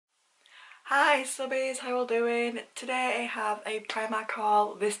Hi subbies, how all doing? Today I have a primark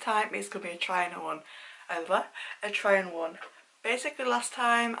haul. This time it's going to be a try-on one. A try-on one. Basically last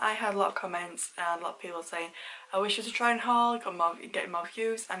time I had a lot of comments and a lot of people saying I wish it was a try-on haul, getting more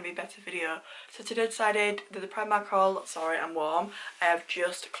views and it'd be a better video. So today I decided that the primark haul, sorry I'm warm, I have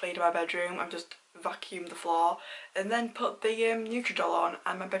just cleaned my bedroom, I've just vacuumed the floor and then put the Nutri-Doll on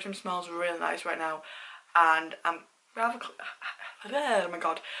and my bedroom smells really nice right now and I'm rather oh my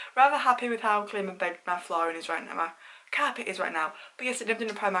god, rather happy with how clean my flooring is right now, my carpet is right now. But yes, I dipped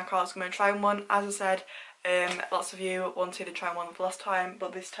into Primark haul, so I'm going to try one. As I said, lots of you wanted to try one the last time,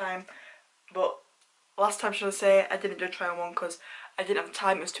 but last time should I say, I didn't do a try on one because I didn't have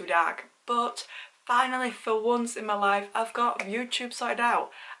time, it was too dark. But finally, for once in my life, I've got YouTube sorted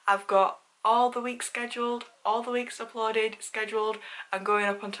out. I've got all the weeks scheduled, all the weeks uploaded, scheduled, and going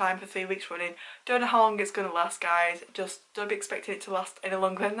up on time for 3 weeks running. Don't know how long it's going to last, guys. Just don't be expecting it to last any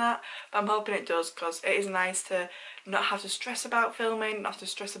longer than that. But I'm hoping it does because it is nice to not have to stress about filming, not have to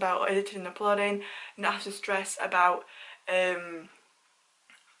stress about editing and uploading, not have to stress about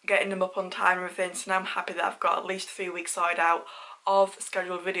getting them up on time and everything. So now I'm happy that I've got at least 3 weeks sorted out of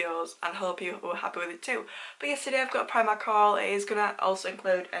scheduled videos and hope you were happy with it too. But yes, today I've got a Primark haul. It is going to also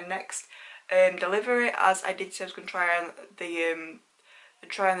include a next delivery, as I did say I was going to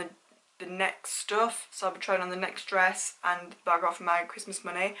try on the next stuff. So I'll be trying on the next dress and bag off my Christmas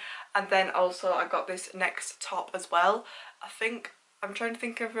money, and then also I got this next top as well. I'm trying to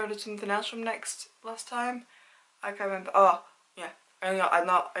think if I ordered something else from next last time. I can't remember. Oh yeah,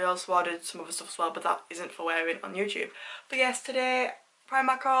 I also ordered some other stuff as well, but that isn't for wearing on YouTube. But yes, today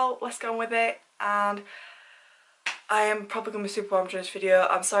Primark haul, let's go on with it. And I am probably going to be super warm during this video.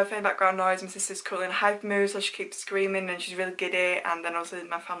 I'm sorry for any background noise. My sister's currently in a hypermood, so she keeps screaming and she's really giddy, and then also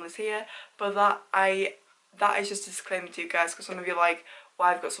my family's here. But that is just a disclaimer to you guys, because some of you are like,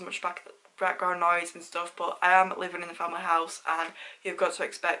 why I've got so much background noise and stuff, but I am living in the family house and you've got to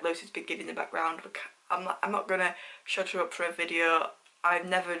expect Lucy to be giddy in the background. I'm not going to shut her up for a video. I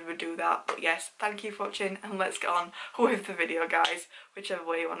never would do that. But yes, thank you for watching and let's get on with the video, guys, whichever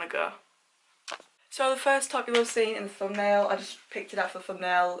way you want to go. So the first top you'll have seen in the thumbnail, I just picked it out for the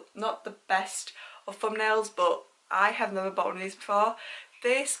thumbnail. Not the best of thumbnails, but I have never bought one of these before.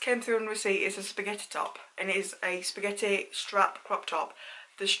 This came through on receipt. It's a spaghetti top, and it is a spaghetti strap crop top.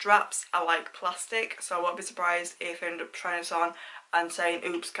 The straps are like plastic, so I won't be surprised if I end up trying this on and saying,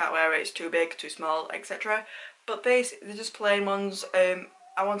 oops, can't wear it, it's too big, too small, etc. But they're just plain ones.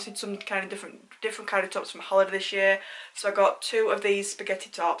 I wanted some kind of different kind of tops from holiday this year, so I got two of these spaghetti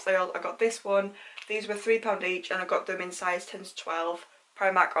tops. I got this one. These were £3 each, and I got them in size 10 to 12,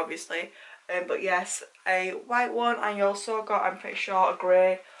 Primark obviously. But yes, a white one, and you also got, I'm pretty sure, a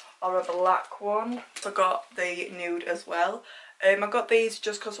grey or a black one. So I got the nude as well. I got these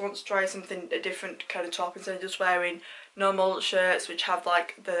just because I want to try something, a different kind of top, instead of just wearing normal shirts which have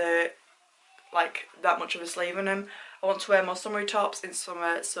like that much of a sleeve in them. I want to wear more summery tops in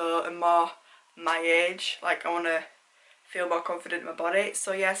summer, so I'm more my age, like I want to feel more confident in my body.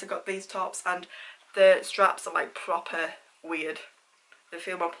 So yes, I got these tops, and the straps are like proper weird. They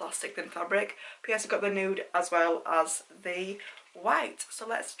feel more plastic than fabric. But yes, I got the nude as well as the white. So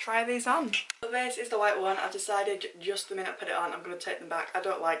let's try these on. So this is the white one. I've decided just the minute I put it on, I'm going to take them back. I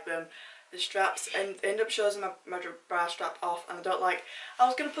don't like them. The straps end up showing my bra strap off, and I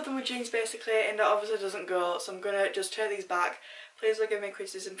was going to put them with jeans basically, and that obviously doesn't go, so I'm going to just take these back. Please don't give me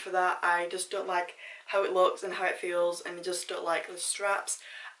criticism for that. I just don't like how it looks and how it feels, and I just don't like the straps.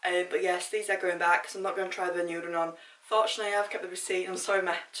 But yes, these are going back, so I'm not going to try the nude one on. Fortunately, I've kept the receipt. I'm sorry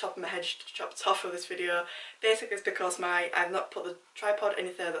my top of my head chopped off for this video. Basically, it's because I've not put the tripod any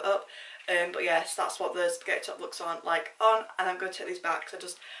further up. But yes, that's what the spaghetti top looks on, and I'm going to take these back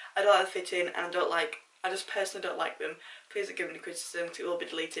because I don't like the fitting, and I just personally don't like them. Please don't give me any criticism because it will be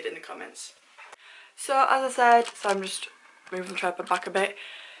deleted in the comments. So as I said, I'm just moving the tripod back a bit.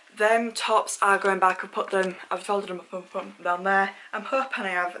 Them tops are going back. I've folded them up and put them down there. I'm hoping I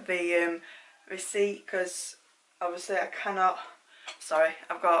have the receipt, because obviously I cannot. Sorry,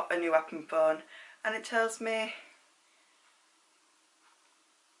 I've got a new app on my phone and it tells me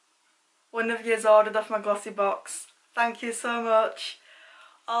one of you's ordered off my glossy box. Thank you so much.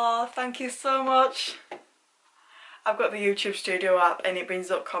 Oh, thank you so much. I've got the YouTube Studio app and it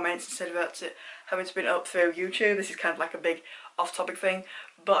brings up comments instead of having to bring it up through YouTube. This is kind of like a big off-topic thing,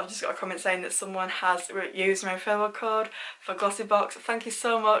 but I've just got a comment saying that someone has used my referral code for Glossy Box. Thank you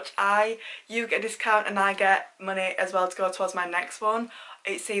so much. You get a discount and I get money as well to go towards my next one.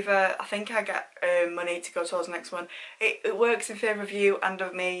 It's either, I think I get money to go towards the next one. It works in favour of you and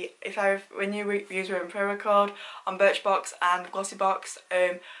of me. When you use your referral code on Birchbox and Glossybox,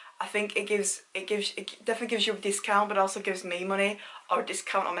 I think it definitely gives you a discount, but also gives me money or a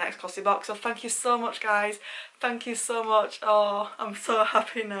discount on my next Cosy box. So thank you so much, guys. Thank you so much. Oh, I'm so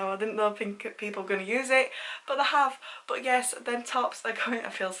happy now. I didn't think people were going to use it, but they have. But yes, them tops are going, I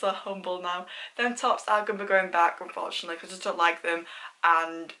feel so humble now. Them tops are going to be going back, unfortunately, because I just don't like them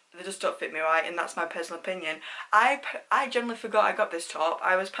and they just don't fit me right, and that's my personal opinion. I generally forgot I got this top.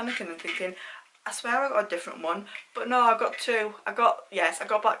 I was panicking and thinking, I swear I got a different one, but no, I got two. I got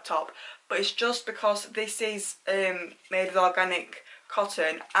black top, but it's just because this is made with organic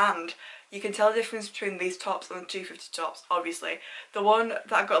cotton, and you can tell the difference between these tops and the 250 tops, obviously. The one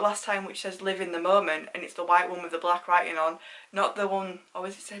that I got last time, which says live in the moment, and it's the white one with the black writing on, not the one, oh,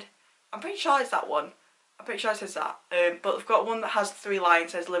 is it said? I'm pretty sure it's that one. I'm pretty sure it says that. But they've got one that has 3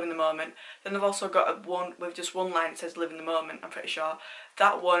 lines, says live in the moment. Then they've also got one with just 1 line that says live in the moment, I'm pretty sure.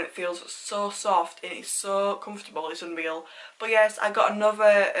 That one, it feels so soft and it's so comfortable, it's unreal. But yes, I got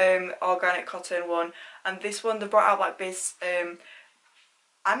another organic cotton one, and this one they brought out like this,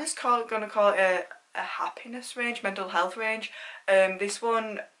 I'm just gonna call it a happiness range, mental health range. This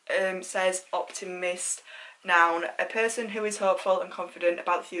one says optimist. Noun, a person who is hopeful and confident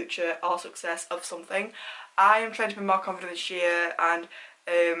about the future or success of something. I am trying to be more confident this year and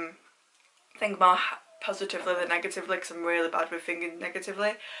think more positively than negatively, because I'm really bad with thinking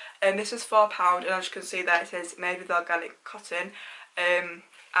negatively. This was £4, and as you can see there it says made with organic cotton,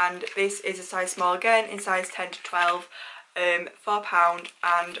 and this is a size small again, in size 10 to 12, £4,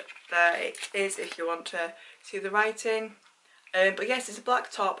 and there it is if you want to see the writing. But yes, it's a black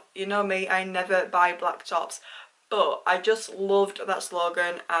top. You know me, I never buy black tops, but I just loved that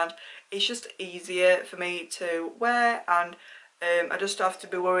slogan, and it's just easier for me to wear, and I just don't have to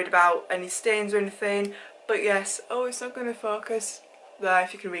be worried about any stains or anything. But yes, oh, it's not going to focus there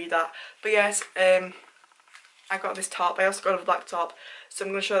if you can read that. But yes, I got this top. I also got a black top, so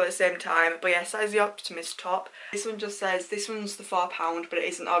I'm going to show it at the same time. But yes, that is the Optimist top. This one just says, this one's the £4, but it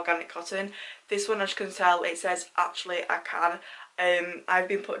isn't organic cotton. This one, as you can tell, it says actually I can. I've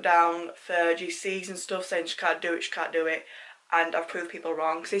been put down for GCs and stuff saying she can't do it, and I've proved people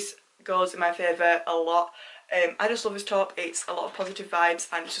wrong, because this goes in my favour a lot. I just love this top. It's a lot of positive vibes,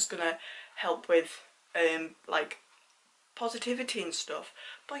 and it's just going to help with like positivity and stuff.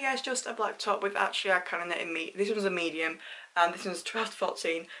 But yeah, it's just a black top with actually I can in it in me. This one's a medium and this one's 12 to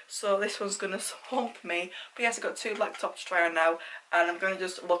 14, so this one's gonna swamp me. But yes, I've got 2 black tops to try on now, and I'm gonna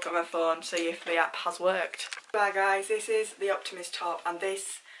just look at my phone, see if the app has worked. Right guys, this is the Optimist top, and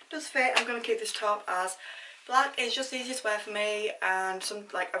this does fit. I'm gonna keep this top as black. It's just easy to wear for me, and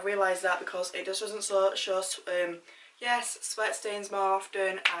I've realised that because it just doesn't show yes, sweat stains more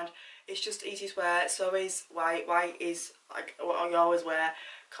often, and it's just easy to wear. So is white. White is like what I always wear,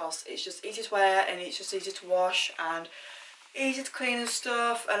 because it's just easy to wear and it's just easy to wash and easy to clean and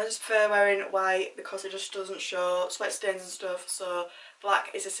stuff. And I just prefer wearing white because it just doesn't show sweat stains and stuff. So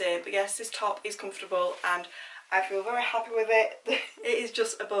black is the same. But yes, this top is comfortable and I feel very happy with it. It is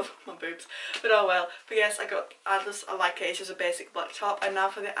just above my boobs, but oh well. But yes, I like it. It's just a basic black top. And now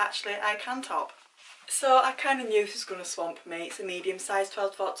for the actually I can top. So I kind of knew this was going to swamp me. It's a medium size,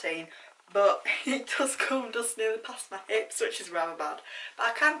 12 to 14, but it does come just nearly past my hips, which is rather bad. But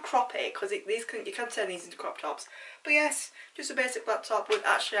I can crop it, because you can turn these into crop tops. But yes, just a basic black top with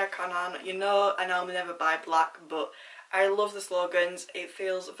actually I can on. You know, I normally never buy black, but I love the slogans. It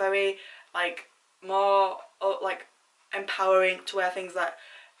feels very like more like empowering to wear things that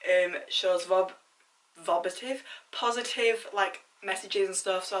shows positive like messages and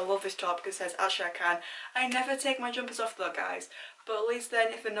stuff. So I love this top because it says actually I can. I never take my jumpers off though guys, but at least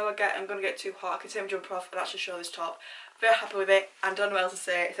then if I know I'm going to get too hot, I can take my jumper off and actually show this top. Very happy with it, and don't know what else to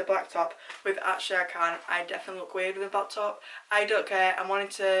say. It's a black top with actually I can. I definitely look weird with a black top. I don't care. I'm wanting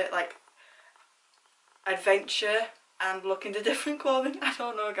to like adventure and look into different clothing. I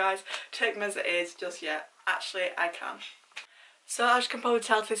don't know guys, take me as it is just yet. Actually I can. So as you can probably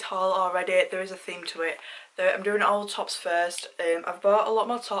tell to this haul already, there is a theme to it. I'm doing all tops first. I've bought a lot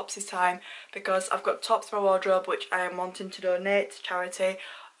more tops this time because I've got tops in my wardrobe which I am wanting to donate to charity,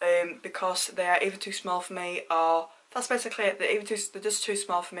 because they are either too small for me, or that's basically it. They're just too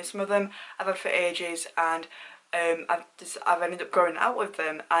small for me. Some of them I've had for ages, and I've ended up growing out with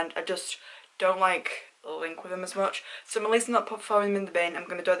them, and I just don't like link with them as much. So I'm at least not throwing them in the bin. I'm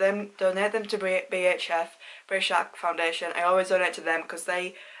going to donate them to BHF, British Shark Foundation. I always donate to them because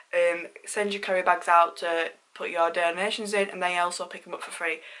they send your carry bags out to put your donations in, and they also pick them up for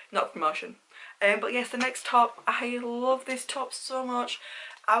free. Not promotion. But yes, the next top, I love this top so much.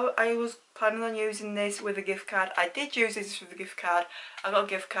 I was planning on using this with a gift card. I did use this with a gift card. I got a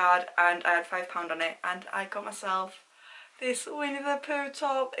gift card and I had £5 on it, and I got myself this Winnie the Pooh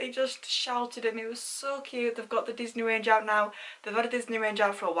top. It just shouted at me. It was so cute. They've got the Disney range out now. They've had a Disney range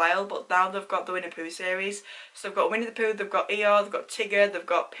out for a while, but now they've got the Winnie the Pooh series. So they've got Winnie the Pooh, they've got Eeyore, they've got Tigger, they've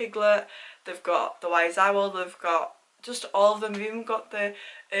got Piglet, they've got the Wise Owl, they've got just all of them. They've even got the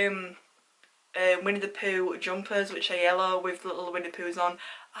Winnie the Pooh jumpers, which are yellow with little Winnie the Poohs on.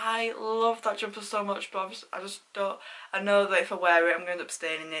 I love that jumper so much, but I just don't. I know that if I wear it, I'm going to end up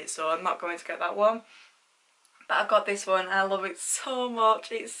staining it, so I'm not going to get that one. But I got this one and I love it so much.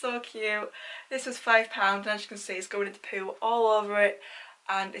 It's so cute. This was £5, and as you can see, it's got Winnie the Pooh all over it.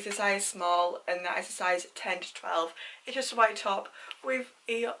 And it's a size small, and that is a size 10 to 12. It's just a white top with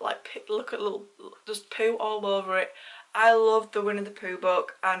look at little just poo all over it. I love the Winnie the Pooh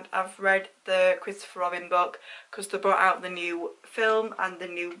book, and I've read the Christopher Robin book because they brought out the new film and the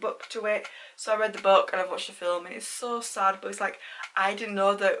new book to it. So I read the book and I've watched the film, and it's so sad, but it's like I didn't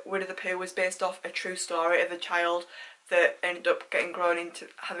know that Winnie the Pooh was based off a true story of a child that ended up getting grown into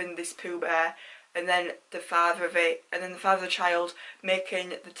having this Pooh Bear, and then the father of it, and then the father of the child making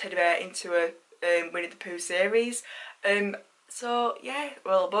the teddy bear into a Winnie the Pooh series. So yeah,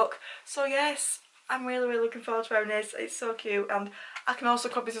 well, a book. So yes, I'm really looking forward to wearing this. It's so cute, and I can also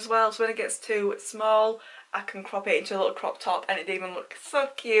crop this as well, so when it gets too small I can crop it into a little crop top and it even looks so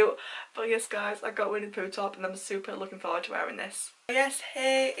cute. But yes guys, I got Winnie the Pooh top and I'm super looking forward to wearing this. Yes,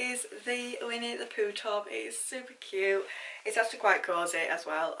 here is the Winnie the Pooh top. It is super cute. It's actually quite cosy as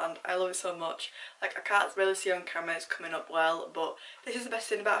well, and I love it so much. Like, I can't really see on camera, it's coming up well, but this is the best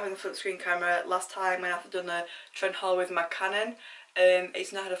thing about having a flip screen camera. Last time when I've done a trend haul with my Canon,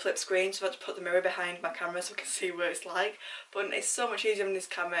 it's not had a flip screen, so I had to put the mirror behind my camera so I can see what it's like. But it's so much easier on this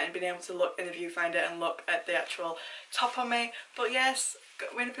camera and being able to look in the viewfinder and look at the actual top on me. But yes,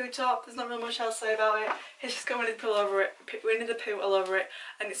 got Winnie the Pooh top. There's not really much else to say about it. It's just got Winnie the Pooh all over it, Winnie the Pooh all over it,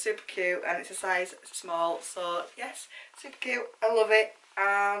 and it's super cute, and it's a size small. So yes, super cute. I love it.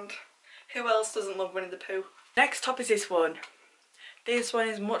 And who else doesn't love Winnie the Pooh? Next top is this one. This one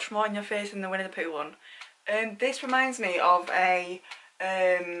is much more in your face than the Winnie the Pooh one. This reminds me of a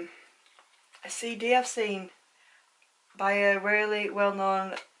CD I've seen by a really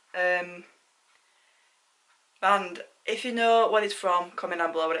well-known band. If you know what it's from, comment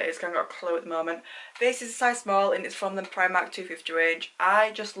down below what it is, because I've got a clue at the moment. This is a size small and it's from the Primark 250 range.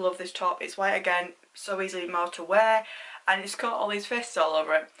 I just love this top. It's white again, so easily more to wear, and it's got all these faces all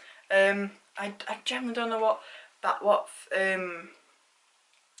over it. I generally don't know what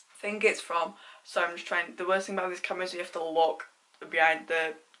thing it's from, so I'm just trying. The worst thing about this camera is you have to look behind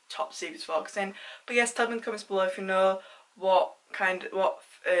the top to see if it's focusing. But yes, tell me in the comments below if you know what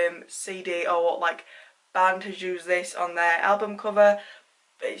CD or what like band has used this on their album cover.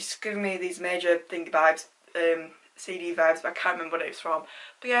 It's giving me these major thingy vibes, CD vibes, but I can't remember what it's from.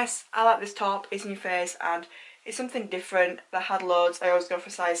 But yes, I like this top. It's in your face and it's something different. I had loads. I always go for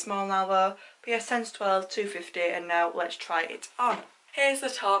size small now though. But yes, 10 to 12, 250, and now let's try it on. Here's the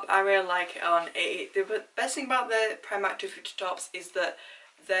top. I really like it on. The best thing about the Primark 250 tops is that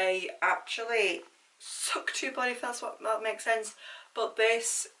they actually suck to your body, if that makes sense. But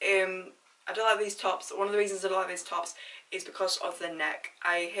this, I don't like these tops. One of the reasons I don't like these tops is because of the neck.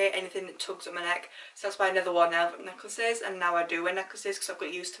 I hate anything that tugs at my neck, so that's why I never wore necklaces, and now I do wear necklaces because I've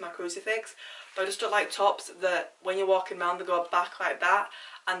got used to my crucifix. But I just don't like tops that when you're walking around they go back like that,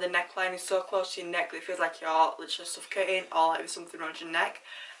 and the neckline is so close to your neck that it feels like you're literally suffocating, or like there's something around your neck.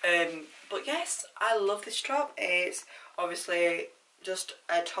 But yes, I love this top. It's obviously just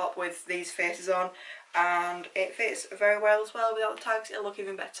a top with these faces on, and it fits very well as well. Without the tags it'll look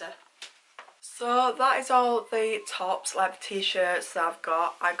even better. So that is all the tops, like the t-shirts that I've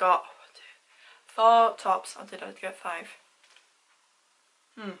got. I got 4 tops, or did I get 5?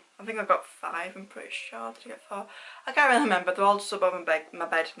 I think I got 5, I'm pretty sure. Did I get 4? I can't really remember, they're all just above my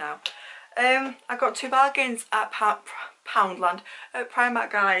bed now. I got 2 bargains at Poundland at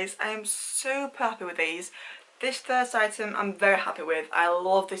Primark, guys. I am super happy with these. This first item I'm very happy with. I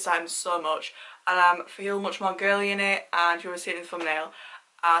love this item so much, and I feel much more girly in it, and you'll see it in the thumbnail.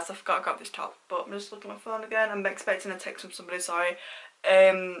 As I forgot I got this top, but I'm just looking at my phone again. I'm expecting a text from somebody, sorry.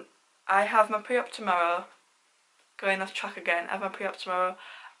 I have my pre-op tomorrow. Going off track again. I have my pre-op tomorrow,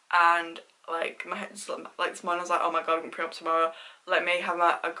 and like my head's like this morning I was like, oh my god, I'm going pre-op tomorrow. Let me have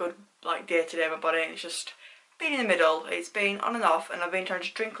a good like day today in my body, and it's just been in the middle. It's been on and off, and I've been trying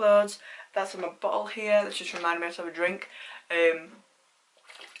to drink loads. That's on my bottle here. That's just reminding me to have a drink.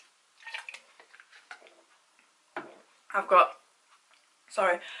 I've got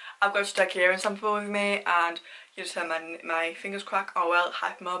to take here and sample with me, and you just heard my fingers crack. Oh well,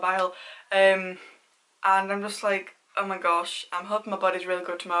 hypermobile. And I'm just like, oh my gosh, I'm hoping my body's really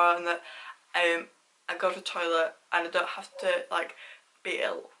good tomorrow, and that I go to the toilet and I don't have to like be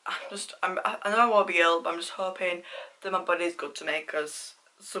ill. I know I won't be ill, but I'm just hoping that my body's good to me, because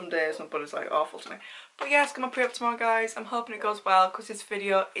some days my body's like awful to me. But yeah, it's gonna be pre-up tomorrow, guys. I'm hoping it goes well, because this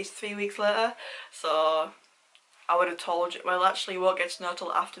video is 3 weeks later, so I would have told you. Well, actually, you won't get to know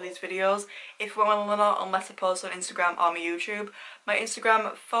till after these videos if we're well or not, unless I post on Instagram or my YouTube. My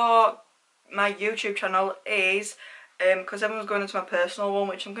Instagram for my YouTube channel is because everyone's going into my personal one,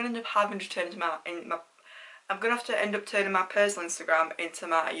 which I'm going to end up having to turn into I'm going to have to end up turning my personal Instagram into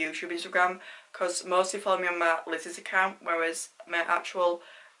my YouTube Instagram, because mostly follow me on my Lizzie's account, whereas my actual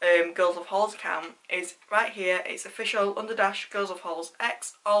Girlslovehauls account is right here. It's official _ Girlslovehauls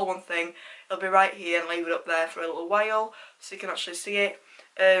X, all one thing. It'll be right here and leave it up there for a little while so you can actually see it.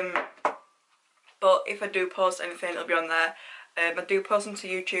 But if I do post anything, it'll be on there. I do post into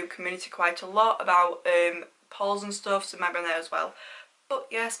YouTube community quite a lot about polls and stuff, so it might be on there as well. But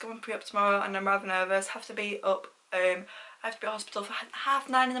yes, going pre-up tomorrow and I'm rather nervous. Have to be up, I have to be at hospital for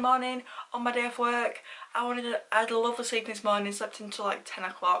 9:30 in the morning on my day off work. I had a lovely sleep this morning, slept until like 10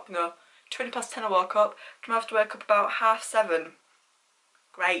 o'clock, no, 20 past 10 I woke up. I'm have to wake up about 7:30.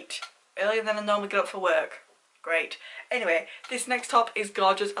 Great. Earlier than I normally get up for work. Great. Anyway, this next top is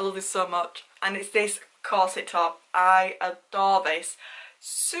gorgeous. I love this so much. And it's this corset top. I adore this.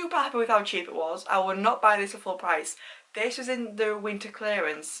 Super happy with how cheap it was. I would not buy this at full price. This was in the winter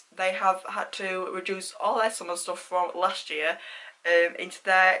clearance. They have had to reduce all their summer stuff from last year into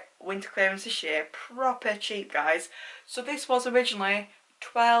their winter clearance this year. Proper cheap, guys. So this was originally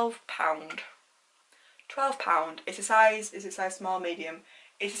 £12. £12. It's a size small, medium.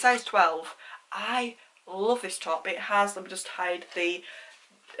 It's a size 12. I love this top. It has, let me just hide the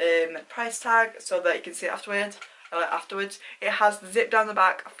price tag so that you can see it afterwards. It has the zip down the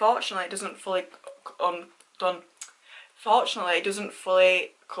back. Fortunately, it doesn't fully Fortunately, it doesn't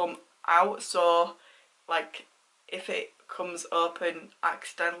fully come out, so like if it comes open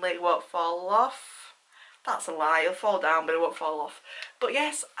accidentally, it won't fall off. That's a lie. It'll fall down, but it won't fall off. But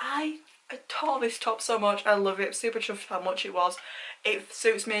yes, I adore this top so much. I love it. Super chuffed how much it was. It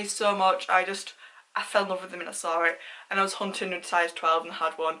suits me so much. I fell in love with them when I saw it, and I was hunting a size 12 and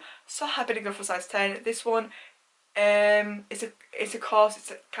had one. So happy to go for size 10. This one, it's a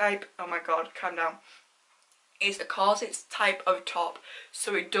corset type. Oh my god, calm down. It's a corset type of top,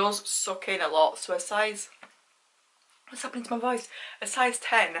 so it does suck in a lot. So a size, what's happening to my voice? A size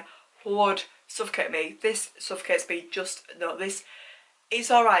 10 would suffocate me. This suffocates me. Just no, this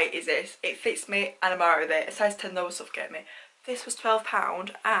is alright. Is this? It fits me and I'm alright with it. A size 10 though would suffocate me. This was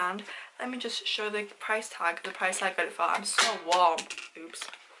 £12, and let me just show the price tag. The price I got it for. I'm so warm. Oops.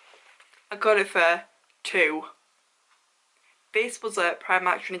 I got it for £2. This was a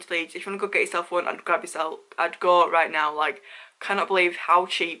Primark Trinity Leeds. If you want to go get yourself one, I'd go right now. Like, cannot believe how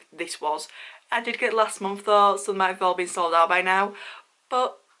cheap this was. I did get it last month though, so it might have all been sold out by now.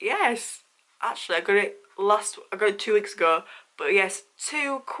 But yes, actually I got it 2 weeks ago. But yes,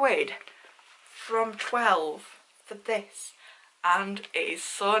 £2 from 12 for this. And it is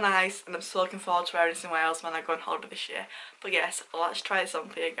so nice, and I'm so looking forward to wearing this in Wales when I go on holiday this year. But yes, let's try this on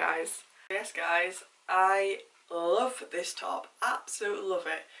for you guys. Yes guys, I love this top. Absolutely love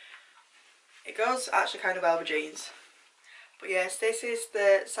it. It goes actually kind of well with jeans. But yes, this is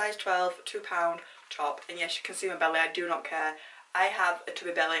the size 12 £2 top, and yes, you can see my belly. I do not care. I have a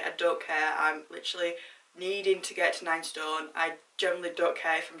tubby belly. I don't care. I'm literally needing to get to 9 stone. I generally don't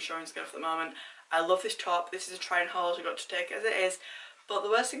care if I'm showing skin for the moment. I love this top. This is a try and hold. I've got to take it as it is. But the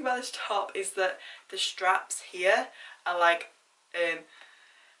worst thing about this top is that the straps here are like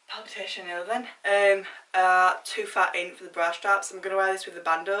palpitation here then, too fat in for the bra straps. I'm going to wear this with a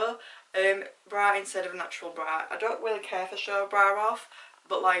bandeau bra instead of a natural bra. I don't really care if I show a bra off,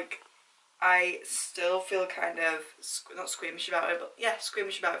 but like I still feel kind of, not squeamish about it, but yeah,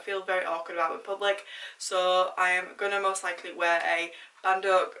 squeamish about it. I feel very awkward about it in public. So I am going to most likely wear a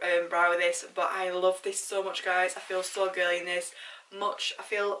bandeau bra with this, but I love this so much, guys. I feel so girly in this. I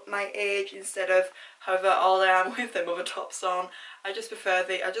feel my age instead of however old I am with them other tops on. I just prefer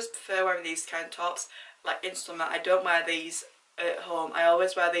wearing these kind of tops. Like in summer, I don't wear these at home. I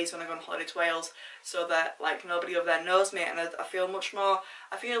always wear these when I go on holiday to Wales, so that like nobody over there knows me, and I feel much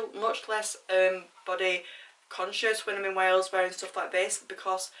less body conscious when I'm in Wales wearing stuff like this,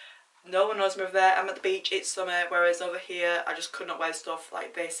 because no one knows me over there. I'm at the beach, it's summer, whereas over here I just could not wear stuff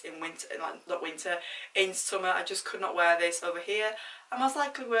like this in winter, in summer I just could not wear this over here. I most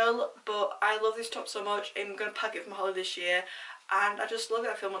likely will, but I love this top so much. I'm going to pack it for my holiday this year, and I just love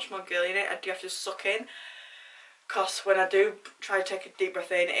it. I feel much more girly in it. I do have to suck in, because when I do try to take a deep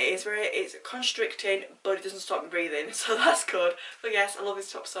breath in, it's constricting, but it doesn't stop me breathing, so that's good. But yes, I love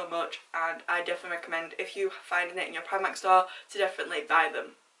this top so much, and I definitely recommend, if you find it in your Primark store, to definitely buy them.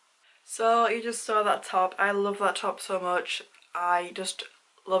 So you just saw that top. I love that top so much. I just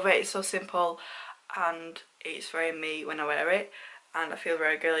love it. It's so simple and it's very me when I wear it, and I feel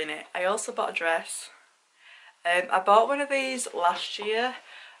very girly in it. I also bought a dress. I bought one of these last year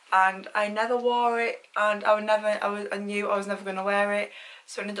and I never wore it, and I knew I was never going to wear it,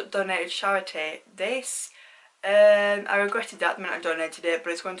 so I ended up donating to charity. This, I regretted that the minute I donated it,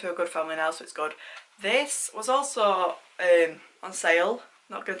 but it's going to a good family now, so it's good. This was also on sale.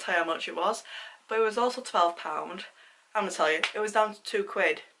 Not going to tell you how much it was, but it was also £12. I'm going to tell you, it was down to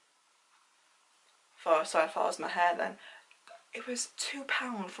 £2. Sorry, I thought it was my hair then. It was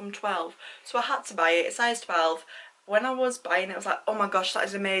 £2 from 12, so I had to buy it. It's size 12. When I was buying it, I was like, oh my gosh, that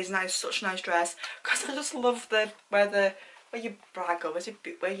is amazing, that is such a nice dress, because I just love where your bra goes,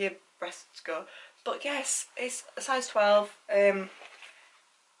 where your breasts go. But yes, it's a size 12.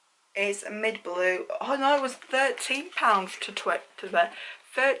 It's a mid blue. Oh no, it was £13 £13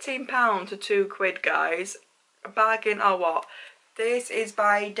 to £2, guys. A bargain or what? This is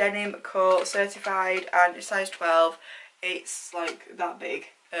by Denim Co. certified, and it's size 12. It's like that big.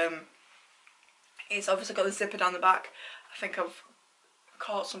 It's obviously got the zipper down the back. I think I've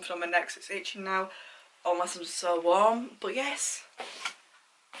caught something on my neck, so it's itching now. Oh, my son's so warm. But yes,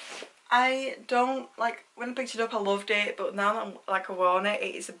 I don't like, when I picked it up I loved it, but now that I've worn it,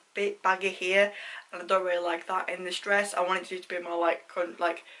 it is a bit baggy here, and I don't really like that in this dress. I want it to be more like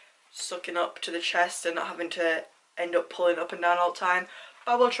sucking up to the chest and not having to end up pulling up and down all the time.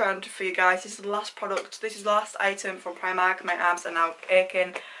 But I will try on for you guys. This is the last product. This is the last item from Primark. My arms are now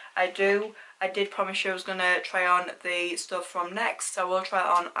aching. I did promise you I was going to try on the stuff from Next. So I will try it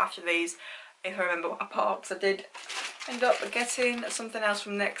on after these, if I remember what I bought, because I did end up getting something else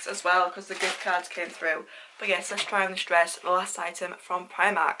from Next as well, because the gift cards came through. But yes, let's try on this dress, the last item from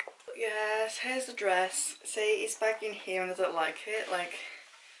Primark. But yes, here's the dress. See, it's back in here and I don't like it. Like,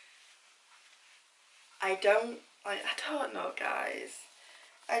 I don't know, guys.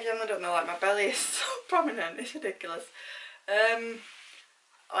 I generally don't know, like, my belly is so prominent, it's ridiculous.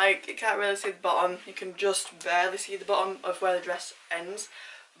 Like, you can't really see the bottom, you can just barely see the bottom of where the dress ends,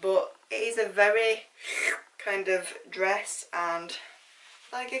 but it is a very kind of dress, and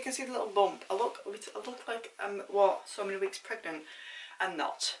like, you can see the little bump. I look like I'm, what, so many weeks pregnant? I'm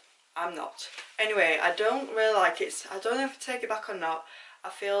not. Anyway, I don't really like it. I don't know if I take it back or not. I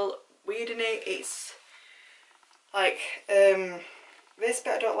feel weird in it. It's like, this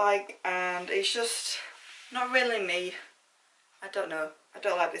bit I don't like, and it's just not really me. I don't know. I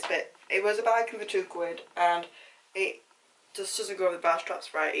don't like this bit. It was a bargain for £2, and it just doesn't go over the bar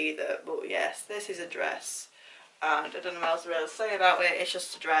straps right either. But yes, this is a dress, and I don't know what else to really say about it. It's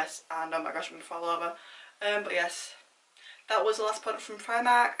just a dress, and oh my gosh, I'm going to fall over. But yes, that was the last product from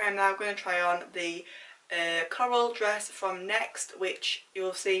Primark. I'm now going to try on the coral dress from Next, which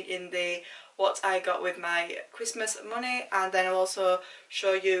you'll see in the what I got with my Christmas money, and then I'll also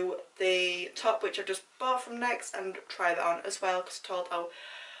show you the top which I just bought from Next and try that on as well, because I told,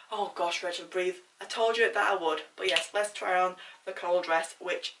 oh gosh, Rachael, breathe. I told you that I would. But yes, let's try on the coral dress,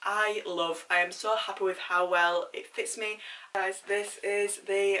 which I love. I am so happy with how well it fits me. Guys, this is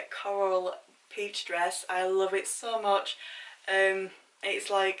the coral peach dress. I love it so much. It's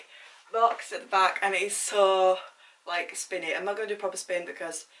like box at the back, and it is so like spinny. I'm not going to do a proper spin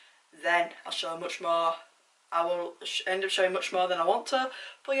because then I'll show much more. I will end up showing much more than I want to.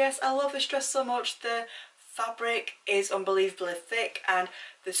 But yes, I love this dress so much. The fabric is unbelievably thick, and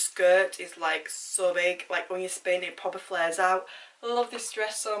the skirt is like so big. Like when you spin, it probably flares out. I love this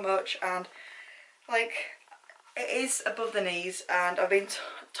dress so much, and like, it is above the knees, and I've been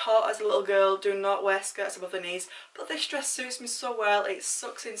taught as a little girl, do not wear skirts above the knees, but this dress suits me so well. It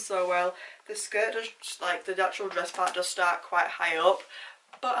sucks in so well. The skirt does, like the actual dress part does start quite high up,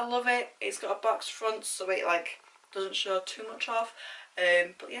 but I love it. It's got a box front, so it like doesn't show too much off.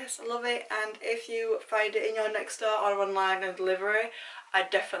 But yes, I love it, and if you find it in your Next store or online and delivery, I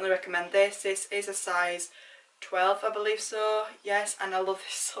definitely recommend this. This is a size 12, I believe so. Yes, and I love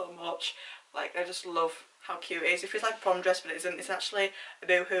this so much. Like, I just love how cute it is. It feels like a prom dress, but it isn't. It's actually a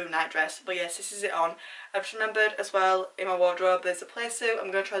boohoo night dress. But yes, this is it on. I've just remembered as well, in my wardrobe there's a play suit.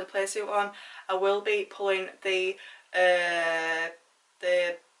 I'm going to try the play suit on. I will be pulling the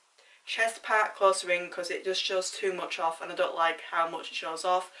chest part closer in because it just shows too much off, and I don't like how much it shows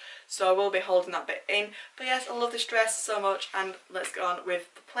off, so I will be holding that bit in. But yes, I love this dress so much, and let's go on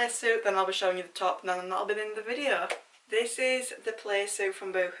with the play suit. Then I'll be showing you the top, and then that'll be the end of the video. This is the play suit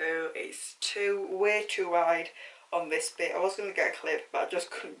from Boohoo. It's way too wide. on this bit. I was going to get a clip, but I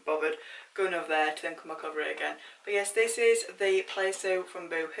just couldn't be bothered going over there to then come back over it again. But yes, this is the playsuit from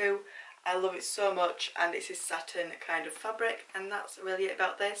Boohoo. I love it so much, and it's a satin kind of fabric, and that's really it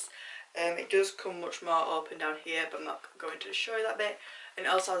about this. It does come much more open down here, but I'm not going to show you that bit. And it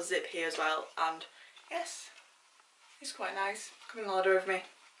also has a zip here as well, and yes, it's quite nice. Come and order with me.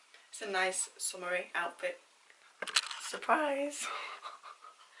 It's a nice summery outfit. Surprise!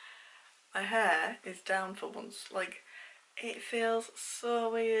 My hair is down for once. Like, it feels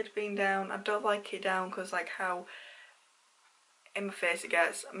so weird being down. I don't like it down because like how in my face it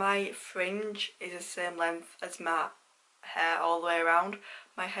gets. My fringe is the same length as my hair all the way around.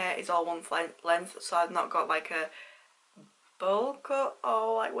 My hair is all one length, so I've not got like a bowl cut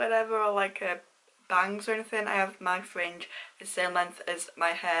or like whatever, or like a bangs or anything. I have my fringe the same length as my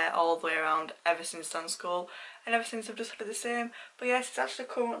hair all the way around ever since done school, and ever since I've just had it the same. But yes, it's actually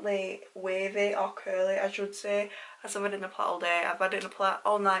currently wavy or curly, I should say, as I've had it in a plait all day. I've had it in a plait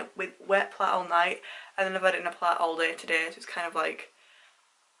all night with wet plait all night, and then I've had it in a plait all day today, so it's kind of like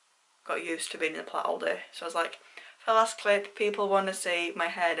got used to being in a plait all day. So I was like, for the last clip, people want to see my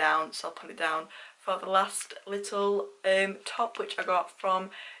hair down, so I'll put it down for the last little top, which I got from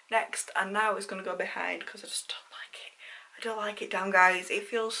Next, and now it's going to go behind because I just don't like it. I don't like it down, guys. It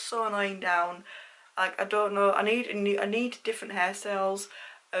feels so annoying down. Like, I don't know, I need different hairstyles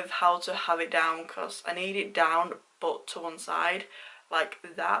of how to have it down, because I need it down but to one side like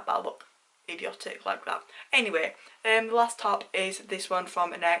that, but I look idiotic like that. Anyway, the last top is this one from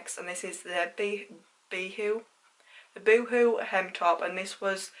Next, and this is the Boohoo hem top, and this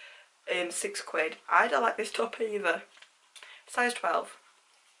was £6. I don't like this top either. Size 12.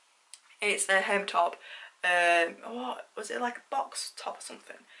 It's a hem top. What was it, like a box top or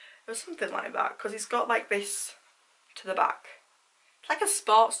something? It was something like that, because it's got like this to the back. It's like a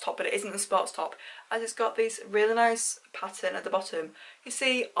sports top, but it isn't a sports top, as it's got this really nice pattern at the bottom. You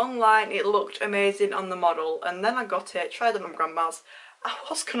see, online it looked amazing on the model, and then I got it, tried it on my grandma's. I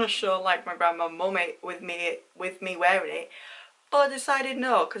was gonna show like my grandma and mummy with me wearing it, but I decided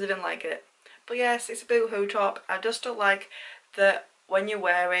no, because I didn't like it. But yes, it's a Boohoo top. I just don't like that when you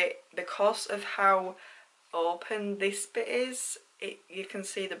wear it, because of how open this bit is, you can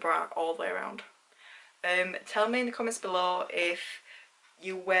see the bra all the way around. Tell me in the comments below if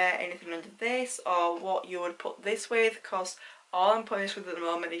you wear anything under this, or what you would put this with, because all I'm putting this with at the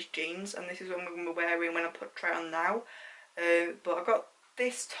moment is jeans, and this is what I'm going to be wearing when I try on now. But I got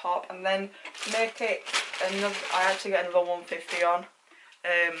this top, and then to make it another, I had to get another 150 on.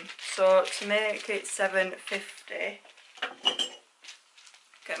 So to make it 750,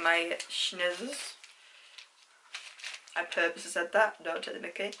 get my schnizzers. I purposely said that, don't take the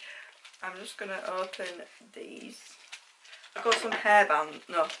mickey. I'm just going to open these. I've got some hairbands,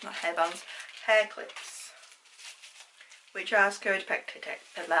 no, not hairbands, hair clips, which are security protected.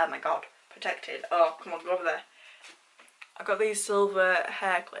 Oh my god, protected. Oh, come on, go over there. I got these silver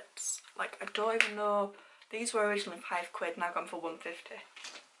hair clips. Like, I don't even know, these were originally £5 and I got them for 150.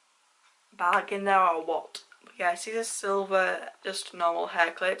 Bargain there or what? But yeah, see, these are silver, just normal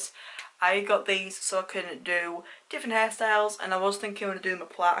hair clips. I got these so I can do different hairstyles, and I was thinking when I do my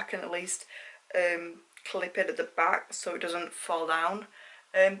plait I can at least clip it at the back so it doesn't fall down.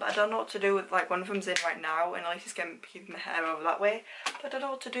 But I don't know what to do with, like, one of them's in right now, and at least it's keeping my hair over that way. But I don't know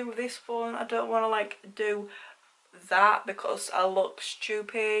what to do with this one. I don't want to like do that because I look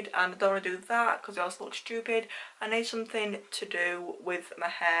stupid, and I don't want to do that because I also look stupid. I need something to do with my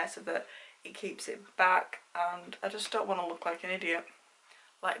hair so that it keeps it back, and I just don't want to look like an idiot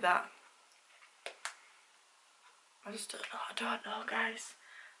like that. I just don't know. I don't know, guys.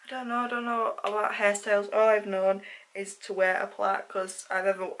 I don't know about hairstyles. All I've known is to wear a plait, because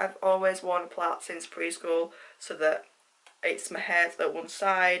I've always worn a plait since preschool, so that it's my hair's at one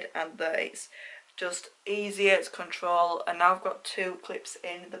side and that it's just easier to control. And now I've got two clips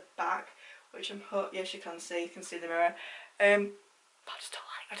in the back, which I'm yes, you can see the mirror. But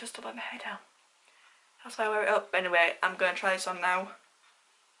I just don't like my hair down. That's why I wear it up. Anyway, I'm gonna try this on now.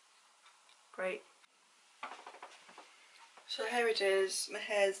 Great. So here it is, my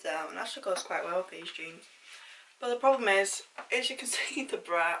hair's down. It actually goes quite well with these jeans. But the problem is you can see the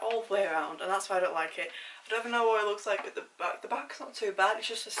bra all the way around, and that's why I don't like it. I don't even know what it looks like at the back. The back's not too bad, it's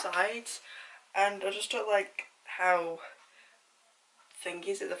just the sides. And I just don't like how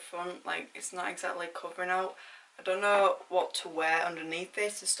thingies at the front, like, it's not exactly covering out. I don't know what to wear underneath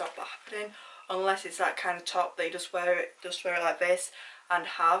this to stop that happening, unless it's that kind of top that you just wear it like this and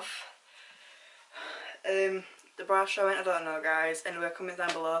have the bra showing. I don't know, guys. Anyway, comment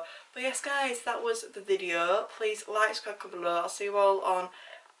down below. But yes, guys, that was the video. Please like, subscribe, comment below. I'll see you all on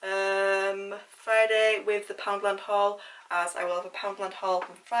Friday with the Poundland haul, as I will have a Poundland haul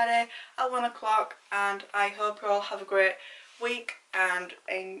on Friday at 1 o'clock, and I hope you all have a great week and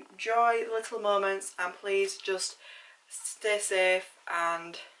enjoy the little moments, and please just stay safe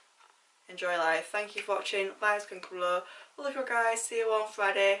and enjoy life. Thank you for watching. Likes, comment below. Love you guys. See you on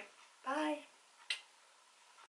Friday. Bye.